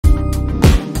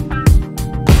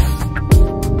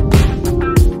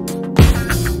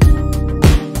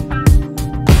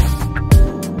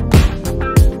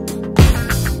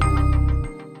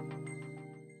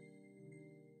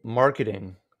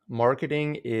Marketing.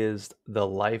 Marketing is the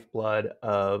lifeblood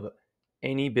of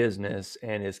any business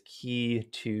and is key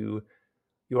to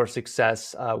your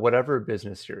success, whatever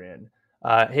business you're in.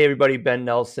 Hey, everybody, Ben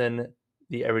Nelson,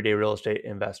 the Everyday Real Estate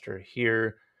Investor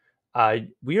here.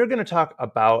 We are going to talk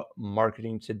about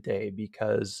marketing today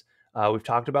because we've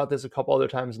talked about this a couple other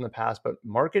times in the past, but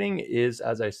marketing is,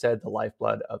 as I said, the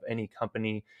lifeblood of any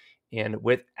company. And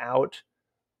without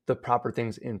the proper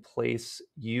things in place,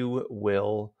 you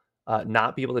will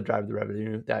not be able to drive the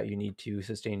revenue that you need to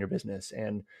sustain your business.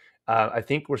 And I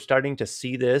think we're starting to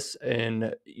see this,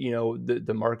 and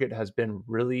the market has been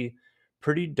really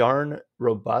pretty darn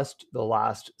robust the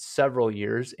last several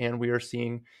years, and we are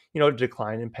seeing a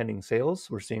decline in pending sales.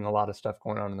 We're seeing a lot of stuff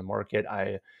going on in the market.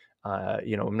 I'm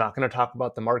not going to talk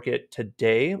about the market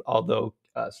today, although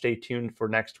stay tuned for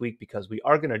next week because we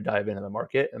are going to dive into the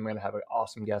market. I'm going to have an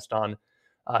awesome guest on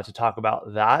to talk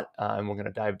about that. And we're going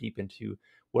to dive deep into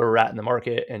where we're at in the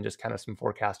market and just kind of some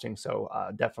forecasting. So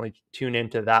definitely tune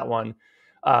into that one.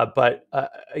 But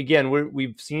again,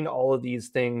 we've seen all of these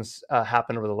things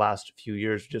happen over the last few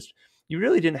years. Just you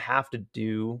really didn't have to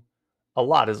do a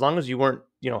lot as long as you weren't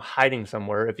hiding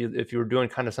somewhere. If you were doing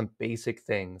kind of some basic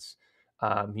things,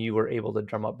 you were able to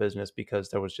drum up business because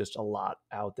there was just a lot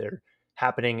out there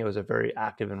happening. It was a very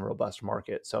active and robust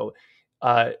market. So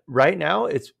right now,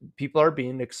 it's people are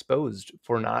being exposed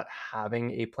for not having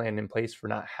a plan in place, for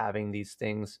not having these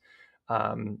things,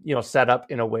 set up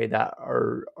in a way that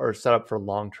are set up for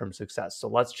long-term success. So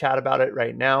let's chat about it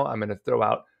right now. I'm going to throw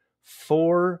out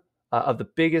four of the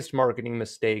biggest marketing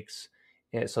mistakes,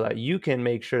 so that you can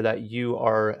make sure that you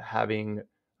are having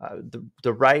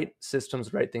the right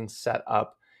systems, right things set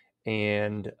up,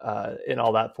 and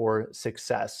all that for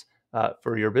success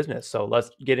for your business. So let's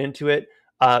get into it.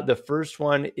 The first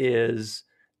one is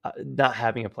not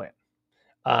having a plan.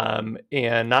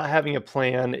 And not having a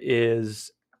plan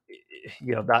is,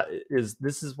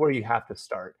 this is where you have to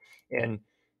start. And,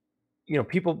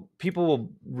 people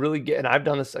will really get, and I've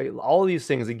done this, all of these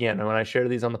things again, and when I share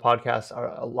these on the podcast,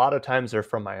 a lot of times they're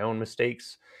from my own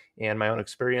mistakes and my own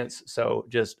experience. So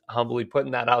just humbly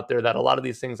putting that out there, that a lot of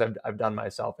these things I've done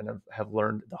myself and have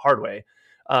learned the hard way.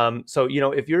 So,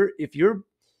 if you're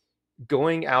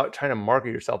going out trying to market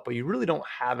yourself, but you really don't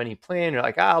have any plan. You're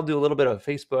like, I'll do a little bit of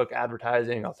Facebook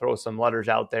advertising. I'll throw some letters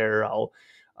out there. I'll,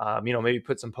 maybe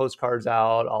put some postcards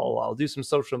out. I'll do some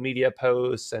social media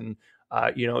posts, and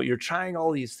you're trying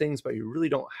all these things, but you really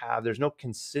don't have. There's no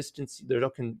consistency. There's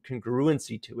no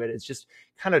congruency to it. It's just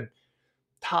kind of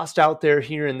tossed out there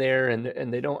here and there,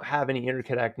 and they don't have any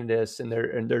interconnectedness.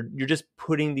 And you're just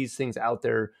putting these things out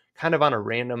there kind of on a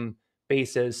random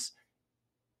basis.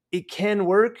 It can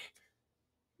work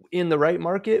in the right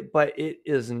market, but it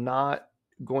is not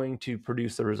going to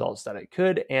produce the results that it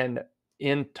could. And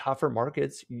in tougher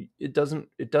markets, it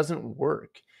doesn't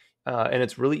work. And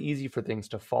it's really easy for things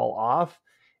to fall off,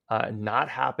 not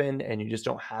happen, and you just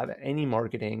don't have any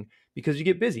marketing because you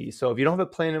get busy. So if you don't have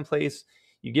a plan in place,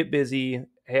 you get busy.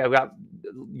 Hey, I've got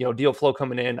deal flow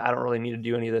coming in. I don't really need to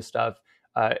do any of this stuff.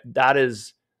 That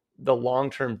is the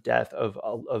long-term death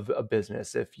of a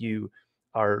business. If you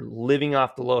are living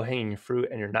off the low-hanging fruit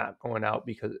and you're not going out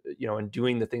because and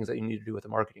doing the things that you need to do with a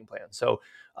marketing plan. So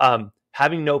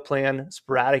having no plan,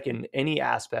 sporadic in any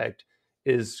aspect,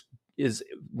 is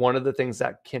one of the things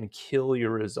that can kill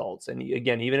your results. And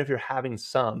again, even if you're having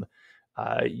some,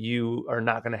 you are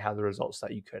not going to have the results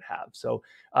that you could have. So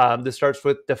this starts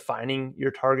with defining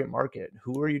your target market.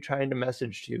 Who are you trying to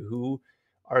message to? Who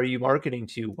are you marketing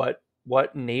to?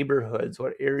 What neighborhoods,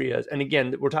 what areas? And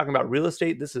again, we're talking about real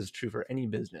estate. This is true for any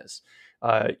business.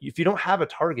 If you don't have a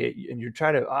target and you're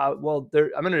trying to, I'm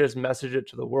going to just message it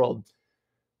to the world,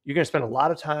 you're going to spend a lot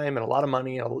of time and a lot of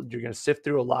money. You're going to sift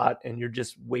through a lot, and you're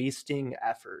just wasting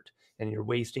effort and you're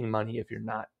wasting money if you're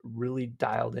not really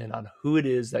dialed in on who it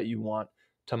is that you want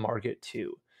to market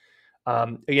to.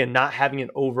 Again, not having an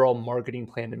overall marketing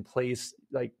plan in place.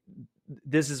 Like,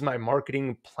 this is my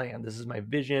marketing plan. This is my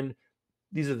vision.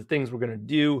 These are the things we're going to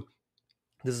do.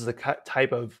 This is the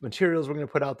type of materials we're going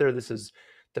to put out there. This is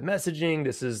the messaging.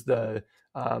 This is the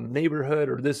neighborhood,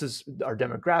 or this is our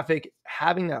demographic.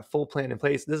 Having that full plan in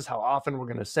place. This is how often we're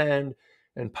going to send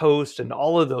and post, and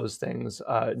all of those things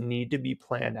need to be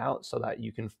planned out so that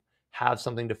you can have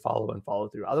something to follow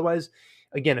through. Otherwise,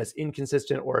 again, it's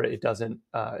inconsistent, or it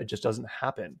just doesn't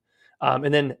happen.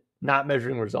 And then not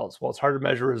measuring results. Well, it's hard to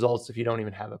measure results if you don't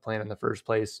even have a plan in the first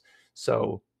place.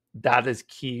 So that is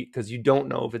key, because you don't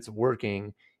know if it's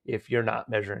working if you're not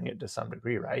measuring it to some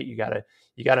degree, right? You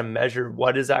gotta measure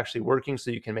what is actually working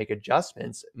so you can make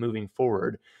adjustments moving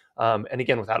forward. And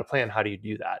again, without a plan, how do you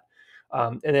do that?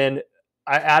 And then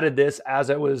I added this as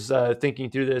I was thinking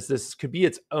through this. This could be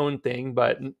its own thing,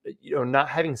 but not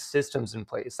having systems in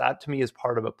place, that to me is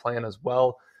part of a plan as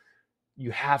well.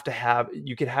 You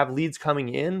could have leads coming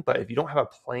in, but if you don't have a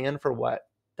plan for what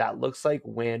that looks like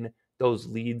when those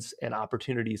leads and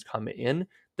opportunities come in,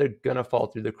 they're going to fall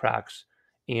through the cracks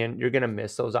and you're going to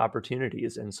miss those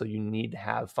opportunities. And so you need to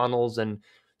have funnels and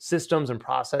systems and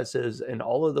processes and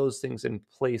all of those things in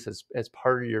place as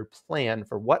part of your plan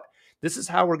for what this is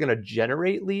how we're going to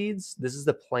generate leads. This is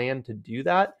the plan to do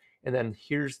that. And then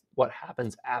here's what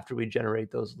happens after we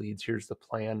generate those leads. Here's the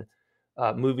plan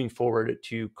moving forward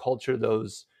to culture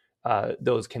those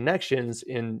connections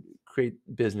and create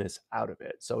business out of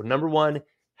it. So number one,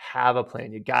 have a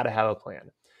plan. You got to have a plan.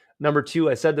 Number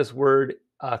two, I said this word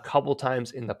a couple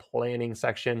times in the planning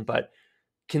section, but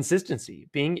consistency.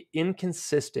 Being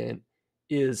inconsistent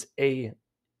is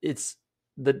it's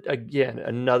the again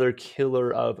another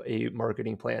killer of a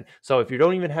marketing plan. So if you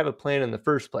don't even have a plan in the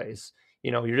first place,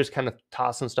 you're just kind of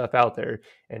tossing stuff out there,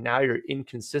 and now you're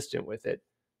inconsistent with it.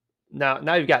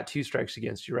 Now you've got two strikes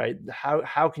against you, right?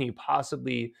 How can you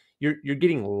possibly you're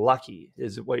getting lucky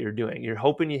is what you're doing. You're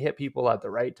hoping you hit people at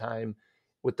the right time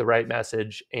with the right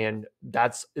message, and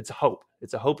it's a hope.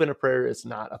 It's a hope and a prayer. It's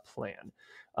not a plan.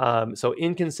 So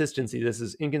inconsistency. This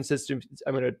is inconsistent.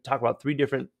 I'm going to talk about three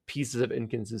different pieces of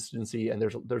inconsistency, and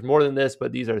there's more than this,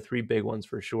 but these are three big ones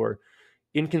for sure.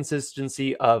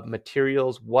 Inconsistency of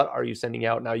materials. What are you sending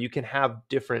out? Now you can have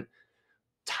different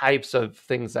types of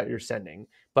things that you're sending,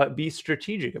 but be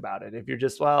strategic about it. If you're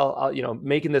just,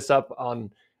 making this up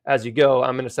on as you go,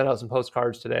 I'm going to send out some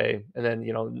postcards today. And then,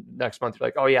 next month you're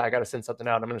like, oh yeah, I got to send something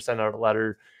out. I'm going to send out a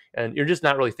letter. And you're just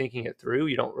not really thinking it through.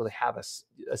 You don't really have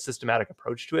a systematic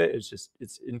approach to it.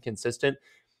 It's inconsistent.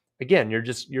 Again, you're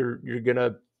going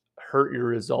to hurt your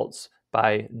results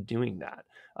by doing that.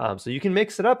 So you can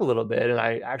mix it up a little bit. And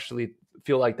I actually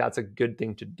feel like that's a good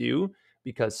thing to do,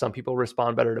 because some people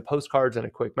respond better to postcards and a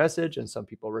quick message, and some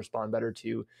people respond better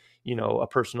to, a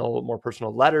more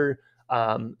personal letter.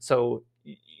 So,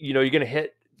 you're going to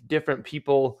hit different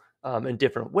people in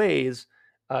different ways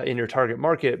in your target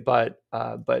market, but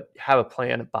have a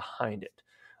plan behind it.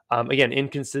 Again,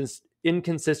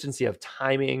 inconsistency of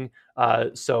timing.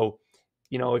 So,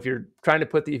 if you're trying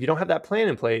to if you don't have that plan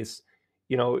in place,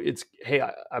 it's, hey,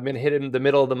 I'm going to hit it in the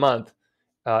middle of the month,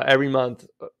 every month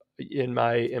in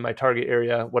my target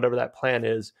area, whatever that plan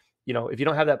is. If you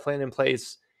don't have that plan in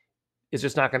place, it's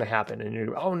just not going to happen. And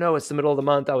you're, oh no, it's the middle of the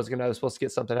month. I was supposed to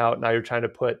get something out. Now you're trying to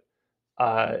put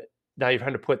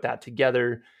that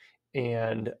together,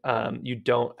 and you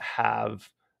don't have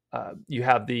you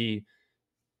have the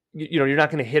you're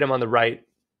not going to hit them at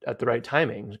the right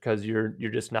timing, because you're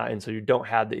just not, and so you don't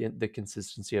have the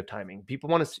consistency of timing. People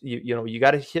want to you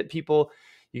got to hit people.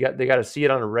 They got to see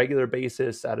it on a regular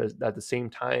basis at the same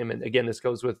time. And again, this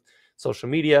goes with social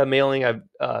media, mailing,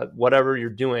 whatever you're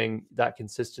doing. That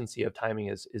consistency of timing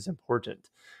is important.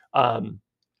 Then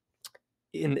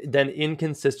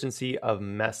inconsistency of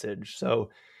message. So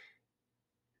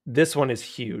this one is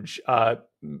huge.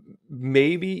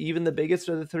 Maybe even the biggest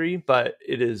of the three, but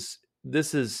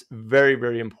this is very,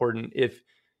 very important. If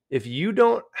people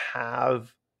don't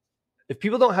have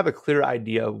a clear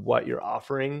idea of what you're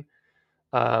offering,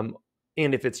 and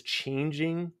if it's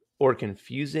changing or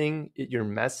confusing, your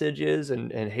message is,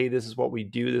 and hey, this is what we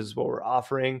do, this is what we're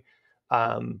offering,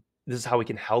 this is how we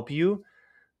can help you,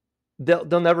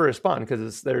 they'll never respond,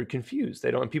 because they're confused.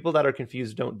 People that are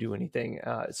confused don't do anything.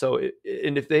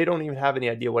 And if they don't even have any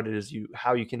idea what it is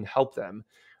how you can help them,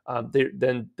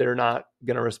 they're not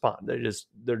going to respond.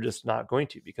 They're just not going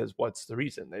to, because what's the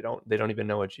reason? They don't even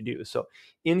know what you do. So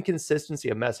inconsistency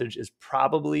of message is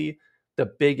probably the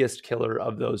biggest killer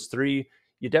of those three.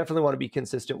 You definitely want to be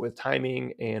consistent with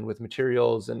timing and with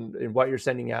materials and what you're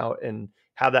sending out, and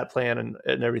have that plan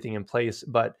and everything in place.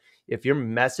 But if your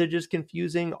message is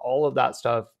confusing, all of that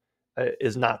stuff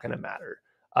is not going to matter.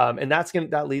 And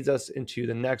that leads us into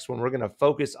the next one. We're going to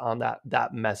focus on that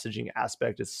messaging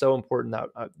aspect. It's so important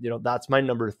that, that's my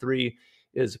number three,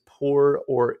 is poor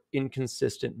or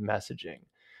inconsistent messaging.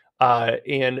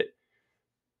 And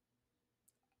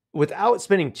without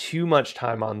spending too much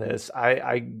time on this,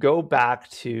 I go back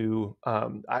to,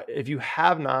 if you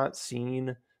have not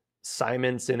seen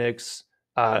Simon Sinek's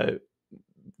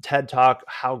TED Talk,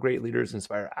 How Great Leaders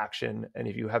Inspire Action, and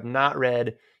if you have not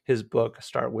read his book,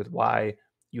 Start With Why,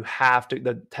 you have to.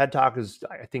 The TED Talk is,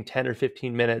 I think, 10 or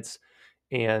 15 minutes,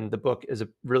 and the book is a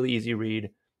really easy read.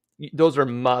 Those are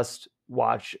must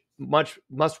watch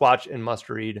and must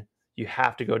read. You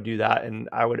have to go do that, and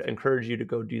I would encourage you to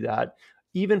go do that.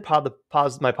 Even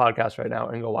pause my podcast right now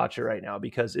and go watch it right now,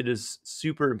 because it is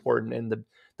super important. And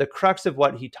the crux of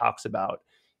what he talks about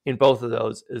in both of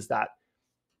those is that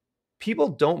people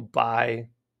don't buy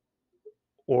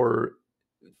or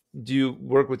do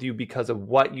work with you because of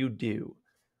what you do.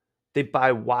 They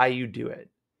buy why you do it.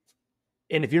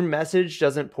 And if your message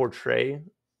doesn't portray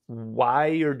why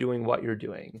you're doing what you're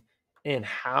doing and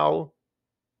how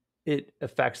it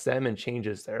affects them and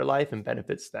changes their life and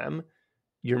benefits them,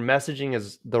 your messaging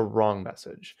is the wrong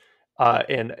message.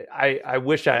 And I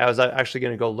wish I was actually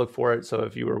going to go look for it. So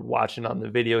if you were watching on the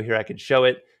video here, I could show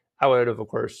it. I would have, of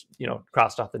course,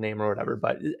 crossed off the name or whatever,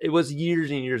 but it was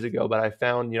years and years ago. But I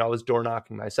found, I was door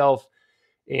knocking myself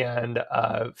and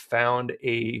found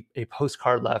a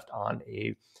postcard left on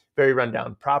a very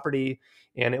rundown property.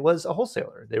 And it was a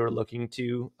wholesaler. They were looking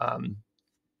to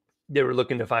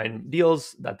find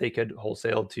deals that they could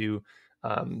wholesale to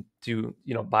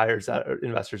buyers that are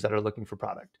investors that are looking for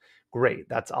product. Great.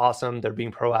 That's awesome. They're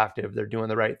being proactive. They're doing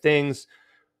the right things.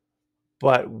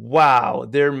 But wow,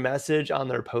 their message on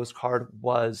their postcard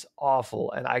was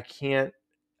awful. And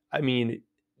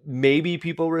maybe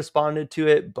people responded to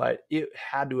it, but it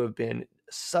had to have been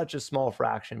such a small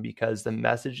fraction because the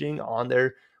messaging on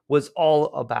there was all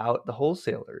about the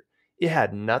wholesaler. It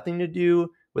had nothing to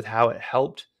do with how it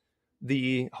helped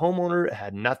the homeowner. It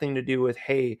had nothing to do with,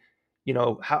 hey,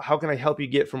 how can I help you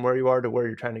get from where you are to where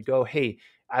you're trying to go? Hey,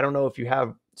 I don't know if you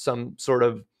have some sort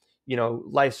of,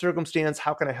 life circumstance.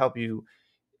 How can I help you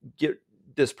get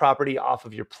this property off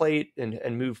of your plate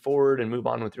and move forward and move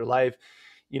on with your life?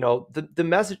 The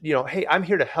message, hey, I'm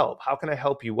here to help. How can I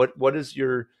help you? What is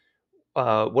your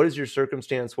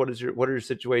circumstance? What is your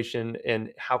situation?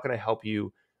 And how can I help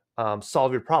you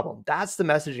solve your problem? That's the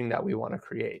messaging that we want to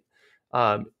create.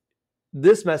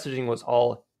 This messaging was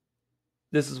all,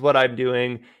 this is what I'm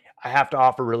doing. I have to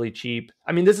offer really cheap.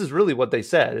 This is really what they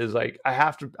said is like, I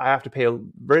have to pay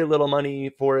very little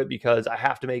money for it because I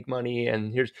have to make money.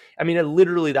 And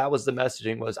literally that was the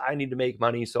messaging was, I need to make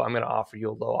money. So I'm going to offer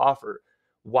you a low offer.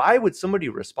 Why would somebody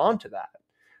respond to that?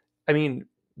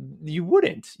 You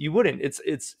wouldn't.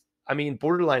 It's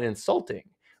borderline insulting,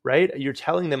 right? You're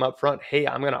telling them up front, hey,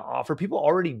 I'm going to offer. People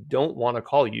already don't want to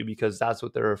call you because that's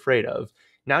what they're afraid of.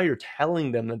 Now you're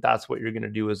telling them that that's what you're going to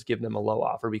do is give them a low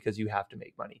offer because you have to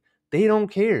make money. They don't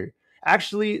care.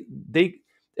 Actually,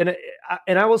 and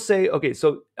I will say, okay,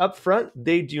 so up front,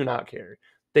 they do not care.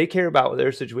 They care about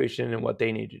their situation and what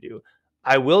they need to do.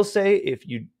 I will say if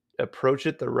you approach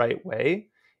it the right way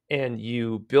and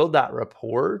you build that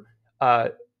rapport,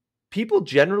 people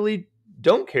generally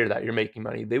don't care that you're making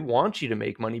money. They want you to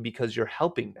make money because you're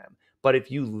helping them. But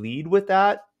if you lead with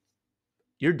that,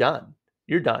 you're done.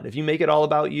 You're done. If you make it all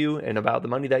about you and about the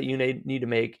money that you need to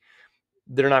make,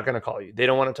 they're not going to call you. They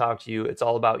don't want to talk to you. It's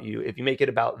all about you. If you make it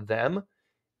about them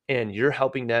and you're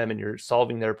helping them and you're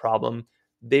solving their problem,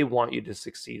 they want you to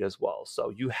succeed as well.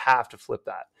 So you have to flip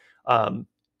that.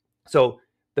 So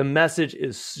the message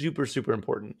is super, super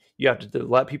important. You have to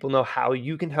let people know how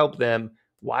you can help them.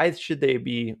 Why should they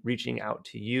be reaching out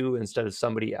to you instead of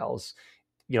somebody else?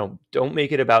 Don't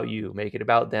make it about you, make it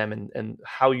about them and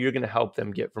how you're going to help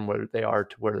them get from where they are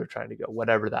to where they're trying to go,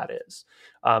 whatever that is.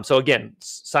 So again,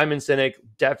 Simon Sinek,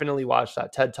 definitely watch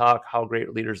that TED Talk, How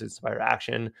Great Leaders Inspire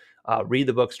Action. Read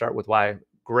the book, Start With Why.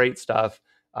 Great stuff.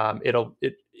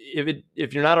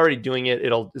 If you're not already doing it,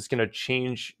 it's going to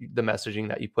change the messaging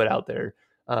that you put out there.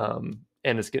 And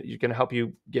it's going to help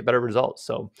you get better results.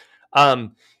 So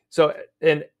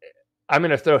and I'm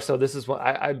going to throw, so this is what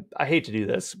I hate to do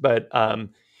this, but, I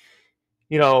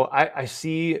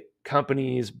see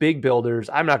companies, big builders,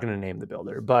 I'm not going to name the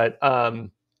builder, but, I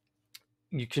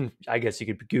guess you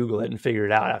could Google it and figure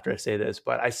it out after I say this,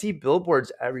 but I see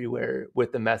billboards everywhere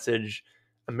with the message,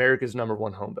 America's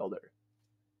 #1 home builder.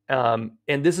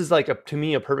 And this is to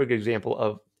me, a perfect example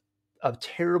of a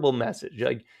terrible message.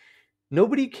 Like,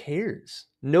 nobody cares.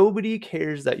 Nobody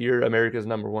cares that you're America's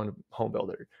 #1 home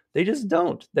builder. They just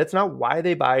don't. That's not why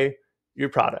they buy your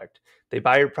product. They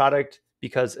buy your product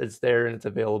because it's there and it's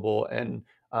available and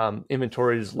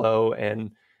inventory is low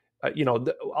and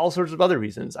all sorts of other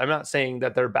reasons. I'm not saying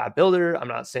that they're a bad builder. I'm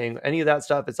not saying any of that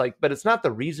stuff. It's but it's not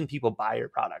the reason people buy your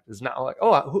product. It's not like,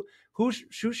 oh, who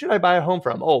should I buy a home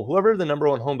from? Oh, whoever the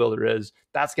 #1 home builder is,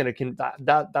 that's who I'm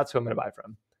going to buy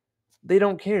from. They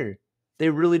don't care. They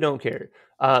really don't care.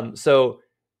 So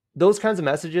those kinds of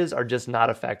messages are just not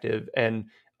effective. And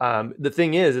the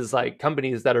thing is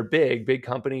companies that are big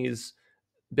companies,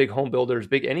 big home builders,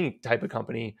 big any type of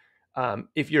company,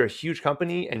 if you're a huge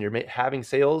company and you're having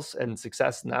sales and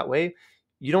success in that way,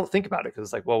 you don't think about it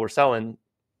because it's well, we're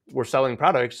selling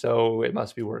products, so it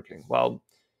must be working. Well,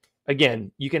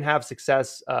 again, you can have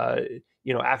success,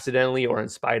 accidentally or in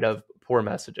spite of poor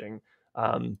messaging.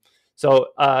 So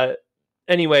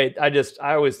anyway,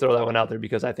 I always throw that one out there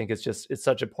because I think it's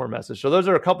such a poor message. So those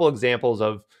are a couple examples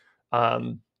of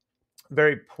um,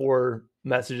 very poor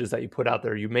messages that you put out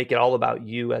there. You make it all about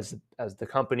you as the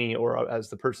company or as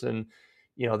the person,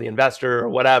 the investor or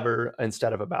whatever,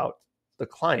 instead of about the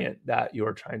client that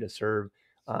you're trying to serve,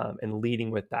 and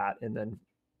leading with that, and then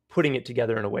putting it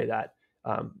together in a way that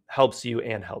helps you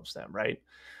and helps them, right?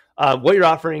 What you're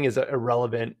offering is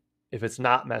irrelevant if it's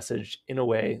not messaged in a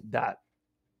way that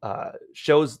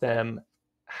shows them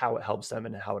how it helps them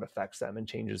and how it affects them and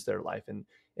changes their life and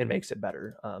makes it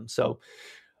better.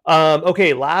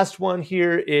 Okay, last one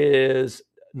here is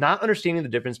not understanding the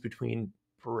difference between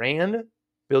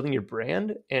building your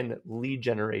brand, and lead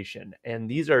generation.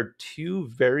 And these are two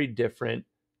very different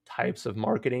types of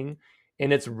marketing.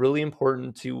 And it's really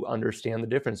important to understand the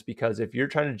difference, because if you're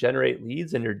trying to generate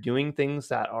leads and you're doing things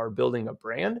that are building a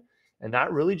brand and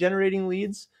not really generating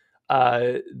leads,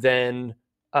 then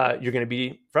you're going to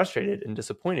be frustrated and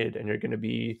disappointed, and you're going to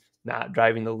be not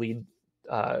driving the lead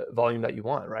volume that you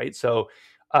want, right? So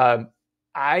um,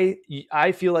 I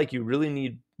feel like you really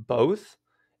need both.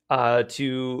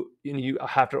 You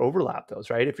have to overlap those,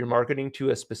 right? If you're marketing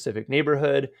to a specific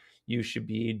neighborhood, you should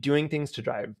be doing things to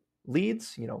drive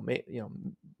leads.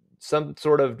 Some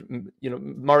sort of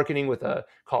marketing with a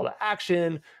call to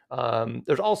action.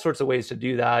 There's all sorts of ways to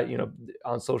do that.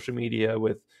 On social media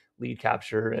with lead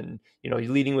capture, and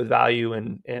leading with value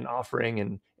and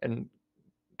offering and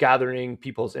gathering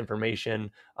people's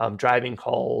information, driving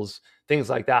calls, things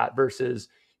like that, versus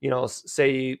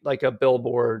say like a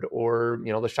billboard or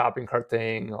the shopping cart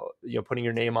thing, putting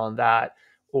your name on that,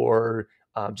 or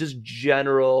just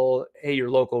general, hey, your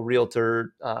local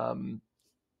realtor,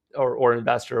 or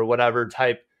investor or whatever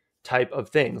type of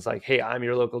things, like, hey, I'm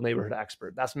your local neighborhood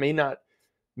expert. That's may not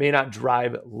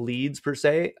drive leads per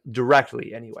se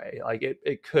directly anyway. Like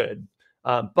it could,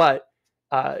 but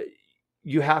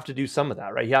you have to do some of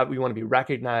that, right? We want to be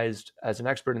recognized as an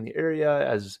expert in the area,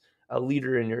 as a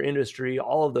leader in your industry,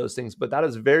 all of those things. But that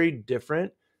is very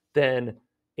different than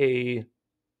a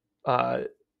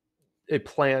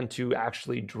plan to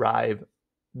actually drive.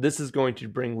 This is going to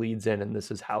bring leads in, and this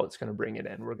is how it's going to bring it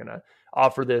in. We're going to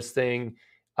offer this thing,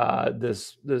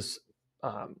 this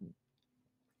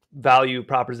value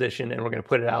proposition, and we're going to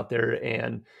put it out there,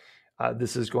 and we're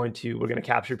going to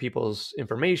capture people's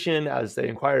information as they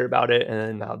inquire about it,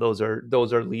 and now those are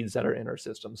leads that are in our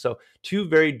system. So two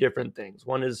very different things.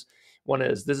 One is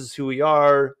this is who we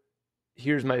are.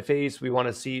 Here's my face. We want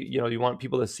to see, you want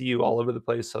people to see you all over the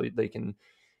place so they can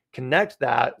connect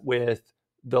that with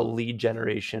the lead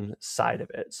generation side of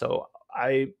it. So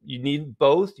you need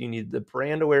both. You need the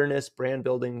brand awareness, brand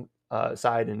building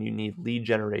side, and you need lead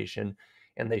generation,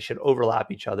 and they should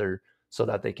overlap each other so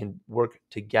that they can work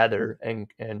together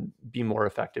and be more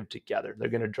effective together. They're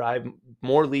going to drive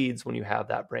more leads when you have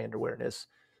that brand awareness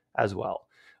as well.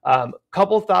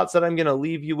 Couple thoughts that I'm going to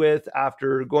leave you with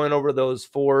after going over those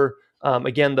four.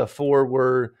 Again, the four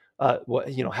were,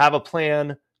 have a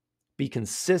plan, be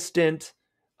consistent,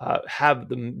 have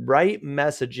the right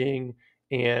messaging,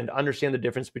 and understand the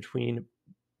difference between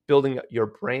building your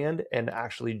brand and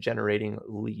actually generating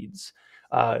leads.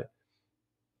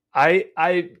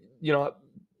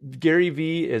 Gary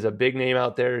Vee is a big name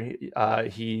out there.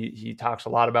 He talks a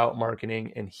lot about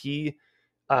marketing, and he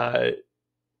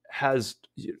has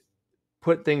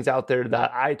put things out there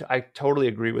that I totally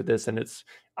agree with this, and it's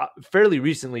fairly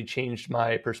recently changed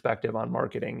my perspective on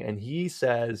marketing. And he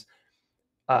says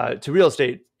to real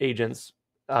estate agents,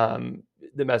 I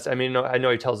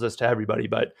know he tells this to everybody,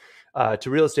 but to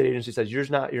real estate agents, he says you're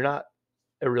not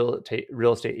a real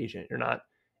estate agent. You're not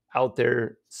out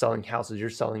there selling houses. You're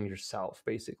selling yourself,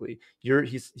 basically.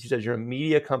 He says you're a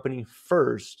media company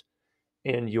first,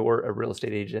 and you're a real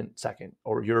estate agent second,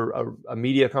 or you're a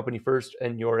media company first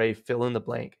and you're a fill in the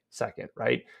blank second,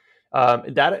 right?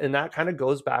 That kind of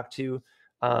goes back to,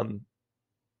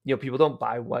 people don't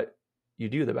buy what you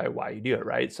do, they buy why you do it,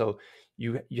 right? So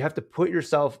you have to put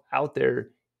yourself out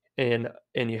there, and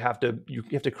you have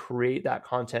to create that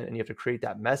content, and you have to create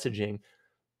that messaging.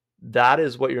 That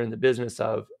is what you're in the business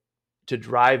of, to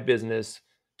drive business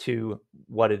to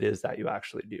what it is that you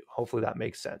actually do. Hopefully that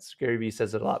makes sense. Gary Vee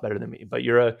says it a lot better than me, but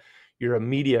you're a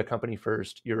media company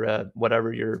first. You're a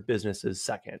whatever your business is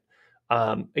second.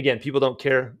 Again, people don't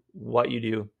care what you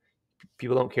do.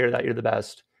 People don't care that you're the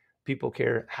best. People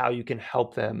care how you can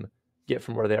help them get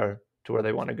from where they are to where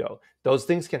they want to go. Those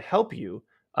things can help you.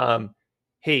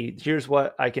 Hey, here's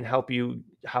what I can help you,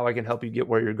 how I can help you get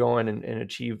where you're going and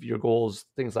achieve your goals,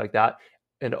 things like that.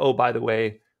 And oh, by the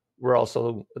way, we're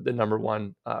also the number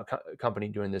one company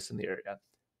doing this in the area.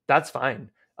 That's fine.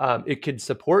 it could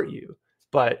support you,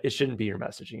 but it shouldn't be your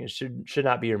messaging. It should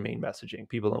not be your main messaging.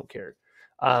 People don't care.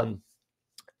 And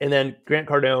then Grant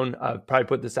Cardone probably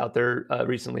put this out there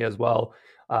recently as well.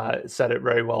 Said it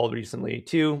very well recently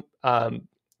too.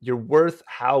 You're worth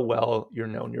how well you're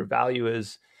known. Your value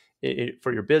is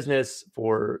for your business,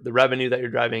 for the revenue that you're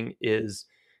driving is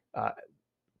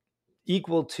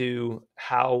equal to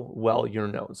how well you're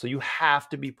known. So you have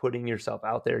to be putting yourself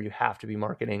out there. You have to be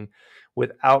marketing.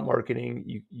 Without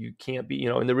marketing, you can't be,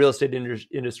 in the real estate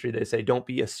industry, they say, don't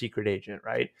be a secret agent,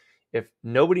 right? If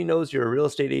nobody knows you're a real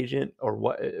estate agent or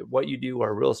what you do or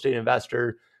a real estate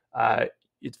investor,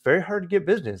 it's very hard to get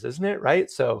business, isn't it? Right.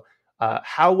 So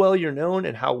how well you're known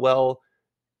and how well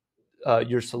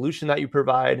your solution that you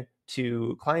provide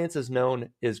to clients is known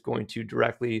is going to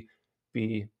directly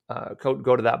be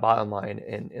go to that bottom line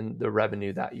and the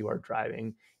revenue that you are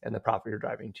driving and the profit you're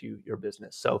driving to your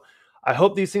business. So I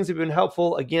hope these things have been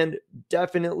helpful. Again,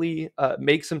 definitely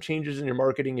make some changes in your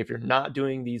marketing. If you're not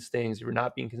doing these things, if you're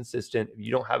not being consistent, if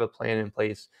you don't have a plan in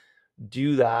place,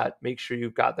 do that. Make sure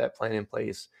you've got that plan in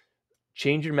place.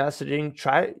 Change your messaging.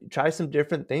 Try some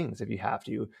different things if you have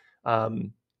to.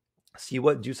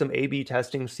 Do some A/B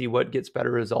testing, see what gets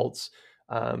better results.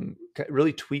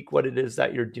 Really tweak what it is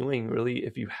that you're doing. Really,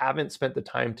 if you haven't spent the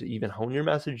time to even hone your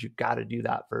message, you've got to do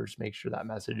that first. Make sure that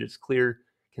message is clear,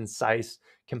 concise,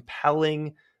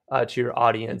 compelling to your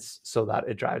audience so that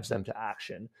it drives them to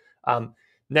action.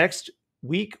 Next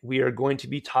week, we are going to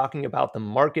be talking about the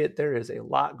market. There is a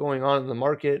lot going on in the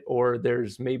market, or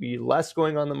there's maybe less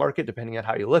going on in the market, depending on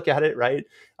how you look at it, right?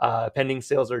 Pending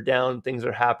sales are down, things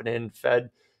are happening.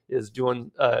 Fed is doing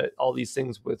all these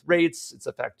things with rates. It's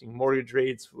affecting mortgage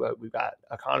rates. We've got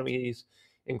economies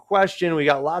in question. We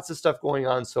got lots of stuff going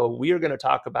on. So we are going to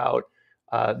talk about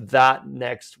that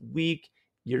next week.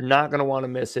 You're not going to want to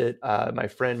miss it. My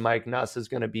friend Mike Nuss is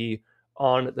going to be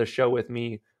on the show with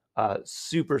me.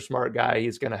 Super smart guy.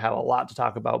 He's going to have a lot to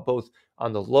talk about, both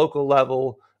on the local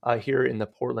level here in the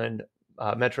Portland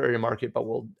metro area market, but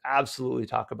we'll absolutely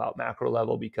talk about macro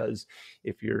level, because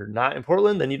if you're not in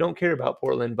Portland, then you don't care about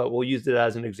Portland, but we'll use it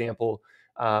as an example.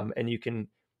 And you can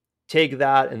take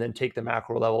that and then take the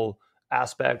macro level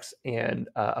aspects and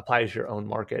apply to your own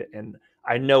market. And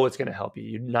I know it's going to help you.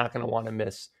 You're not going to want to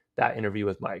miss that interview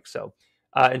with Mike. So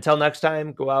until next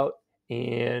time, go out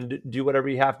and do whatever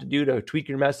you have to do to tweak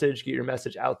your message, get your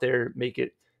message out there, make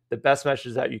it the best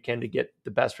message that you can to get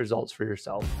the best results for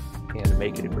yourself and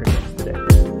make it a great rest of the day.